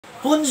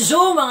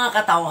Bonjour mga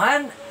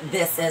katauhan!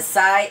 This is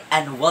Sai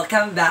and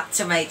welcome back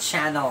to my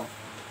channel.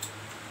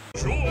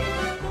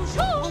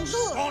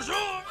 Bonjour.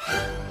 Bonjour.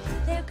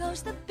 There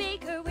goes the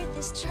baker with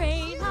his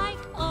tray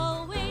like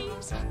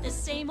always. The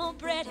same old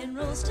bread and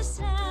rolls to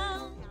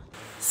sell.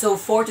 So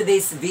for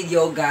today's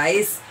video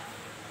guys,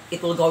 it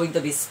will going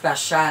to be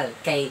special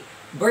kay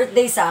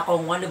birthday sa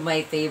akong one of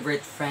my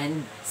favorite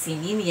friend, si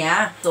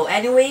Ninya. So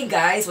anyway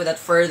guys, without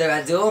further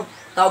ado,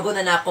 tawagon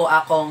na nako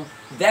akong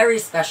very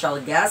special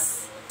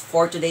guest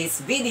for today's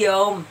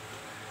video,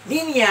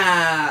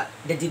 Ninya,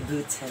 the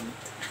debutant.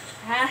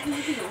 Hi.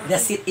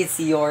 The seat is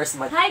yours.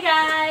 Hi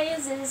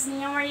guys, this is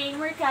Ninya Marie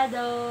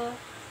Mercado.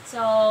 So,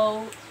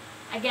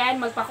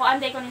 again,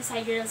 magpakuanday ko ni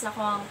Jayril sa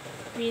akong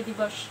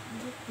pre-debut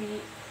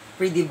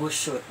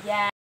shoot.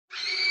 Yeah.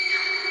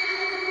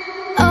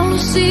 Oh,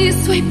 she's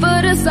sweet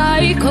but a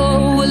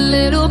psycho, a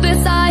little bit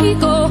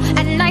psycho.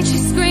 At night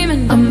she's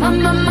screaming, I'm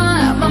on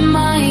my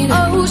mind.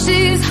 Oh,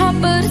 she's hot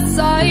but a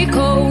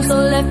psycho, so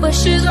left but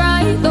she's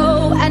right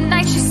though. At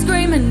night she's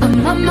screaming,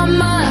 I'm on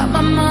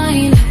my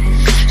mind.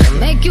 She'll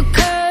make you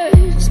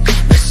curse,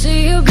 but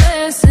she a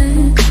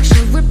blessing.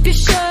 She'll rip your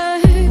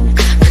shirt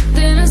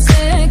within a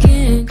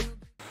second.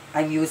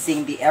 I'm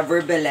using the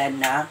Ever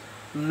Belena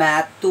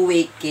matte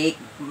two-way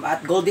cake,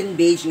 matte golden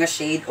beige nga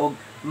shade o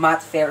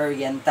matte fair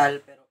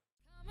oriental. Pero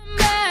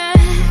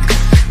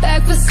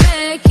back for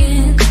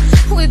second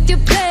with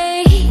your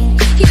play,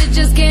 you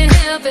just can't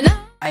help it.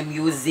 I'm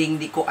using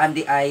the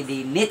Kuandi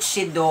ID Knit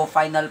Shido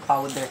Final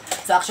Powder.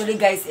 So actually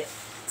guys,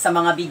 sa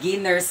mga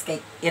beginners,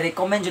 kay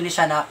i-recommend yun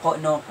siya na ako,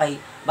 no, kay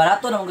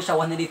barato naman ko siya,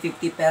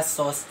 150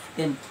 pesos.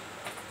 Then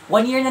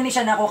 1 year na ni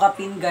siya na ako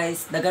kapin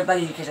guys, dagan pa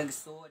rin siya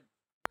gusod.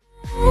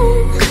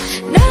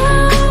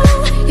 Now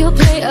you'll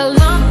play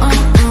along,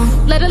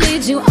 let her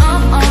lead you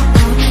on.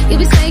 You'll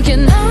be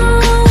saying no,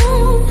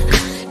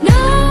 no,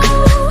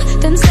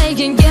 then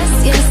saying yes,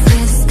 yes,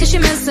 yes, cause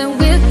you're messing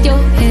with your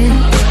head.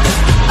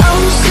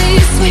 Oh,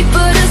 she's sweet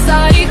but a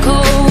psycho,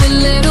 a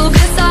little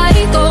bit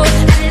psycho.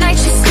 At night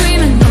she's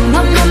screaming,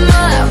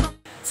 mama.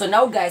 So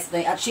now guys,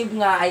 na-achieve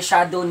nga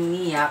eyeshadow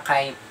niya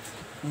kay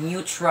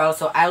neutral.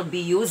 So I'll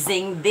be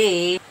using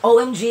the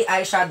OMG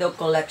eyeshadow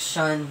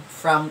collection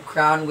from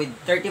Crown with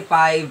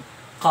 35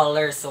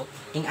 colors. So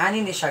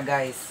ing-ani ni siya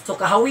guys. So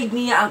kahawig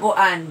niya ang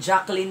kuan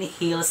Jacqueline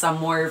Hill sa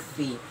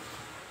Morphe.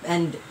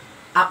 And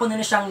ako na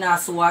siyang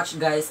na-swatch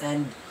guys,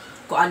 and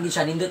kuan gid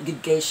siya, nindot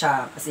gid kay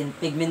siya. As in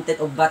pigmented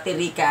o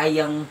battery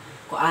kaayang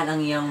kuan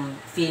ang iyang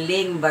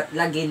feeling, but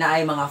lagi na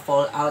ay mga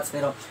fallouts,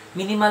 pero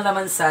minimal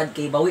naman sad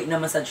kay bawi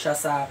naman sad siya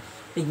sa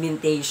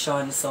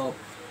pigmentation. So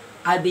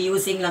I'll be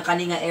using lang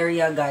kaninga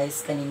area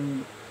guys,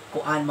 kaning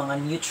kuan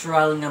mga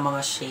neutral nga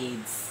mga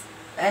shades.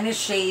 Any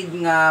shade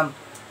nga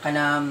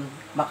kanang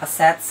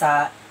makaset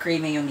sa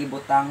creamy yung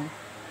gibutang.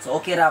 So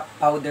okay ra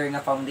powder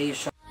nga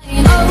foundation.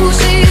 Oh,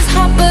 she's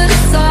hot but a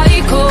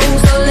psycho,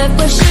 so left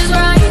but she's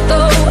right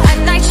though. At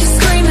night she's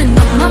screaming,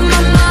 my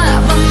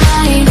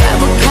mind.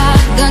 Grab a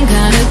gun,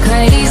 kinda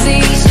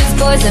crazy. She's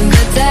poison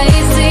but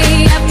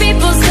tasty. Yeah,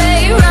 people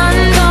say run,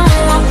 don't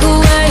walk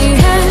away.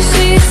 Yeah,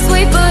 she's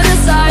sweet but a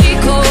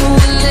psycho,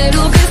 a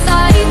little bit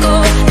psycho.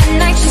 At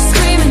night she's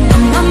screaming,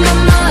 my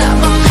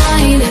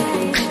mind.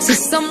 So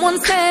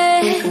someone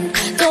said,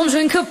 don't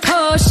drink her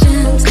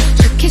potions.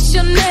 She'll kiss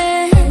your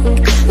neck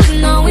with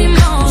no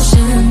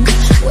emotion.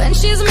 When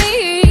she's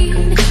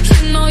mean, you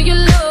know you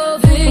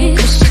love it.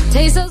 She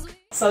tastes so sweet.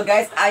 So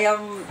guys, I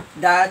am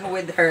done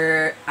with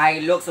her eye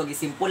look. So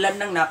gisimpulan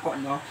lang nako,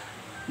 no.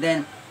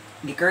 Then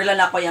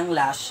gicurlan nako yung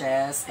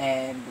lashes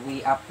and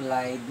we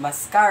applied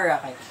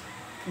mascara kay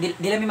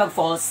dili mi mag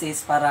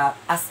falsies para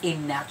as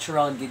in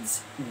natural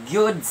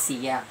good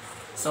siya.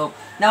 So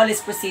now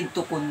let's proceed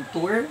to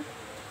contour.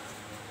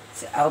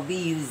 So I'll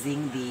be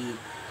using the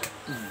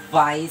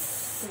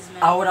Vice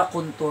Aura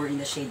Contour in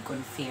the shade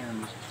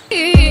Confirm.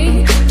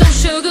 Don't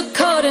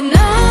sugarcoat it now.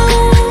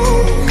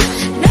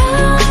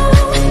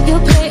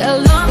 You'll play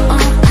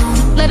along,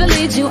 let her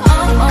lead you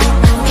on.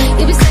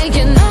 You'll be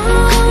saying no,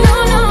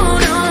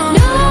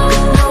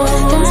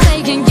 then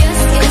saying yes,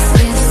 yes,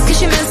 yes, cause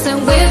you're messing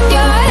with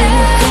your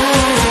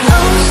head.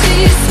 Oh,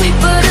 she's sweet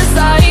but a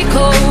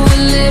psycho, a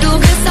little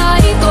bit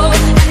psycho.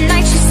 At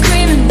night she's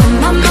screaming,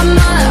 my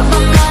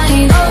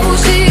mind. Oh,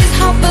 she's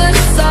hot but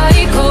a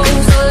psycho,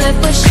 so left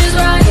but she's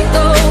right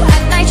though.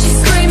 At night she's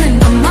screaming,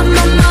 my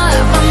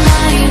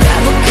mind.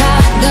 Grab a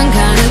gun,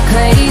 kinda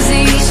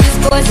crazy. She's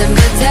poison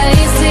but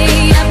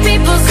tasty. Yeah,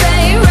 people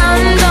say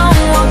run, don't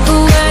walk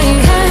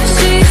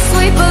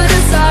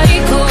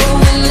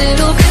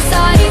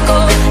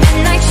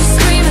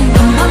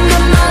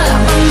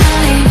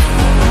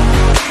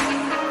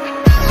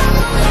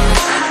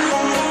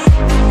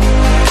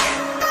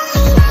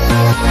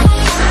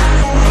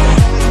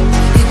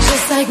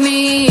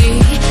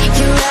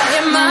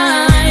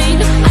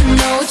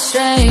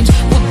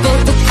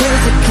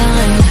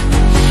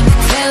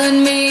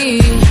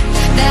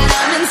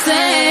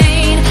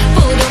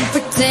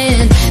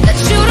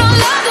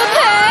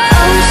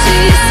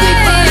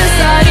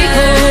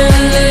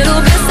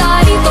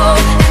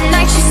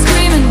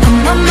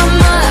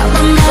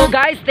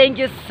thank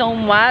you so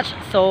much.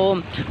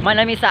 So,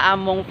 manami sa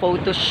among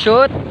photo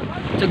shoot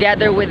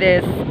together with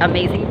this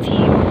amazing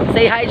team.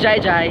 Say hi, Jai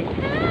Jai.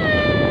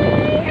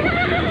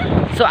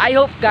 So, I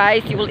hope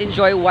guys you will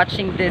enjoy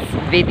watching these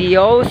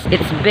videos.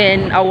 It's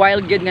been a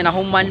while good nga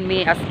nahuman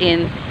me as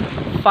in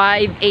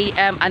 5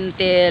 AM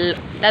until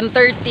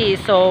 10:30.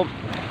 So,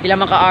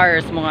 ilang mga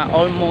hours? Mga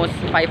almost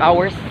 5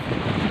 hours.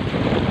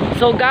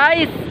 So,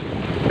 guys,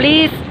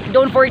 please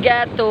don't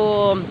forget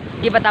to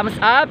give a thumbs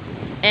up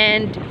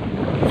and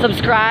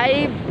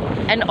subscribe,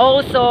 and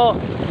also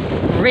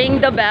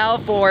ring the bell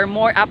for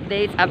more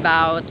updates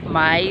about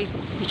my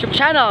YouTube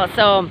channel.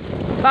 So,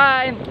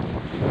 bye!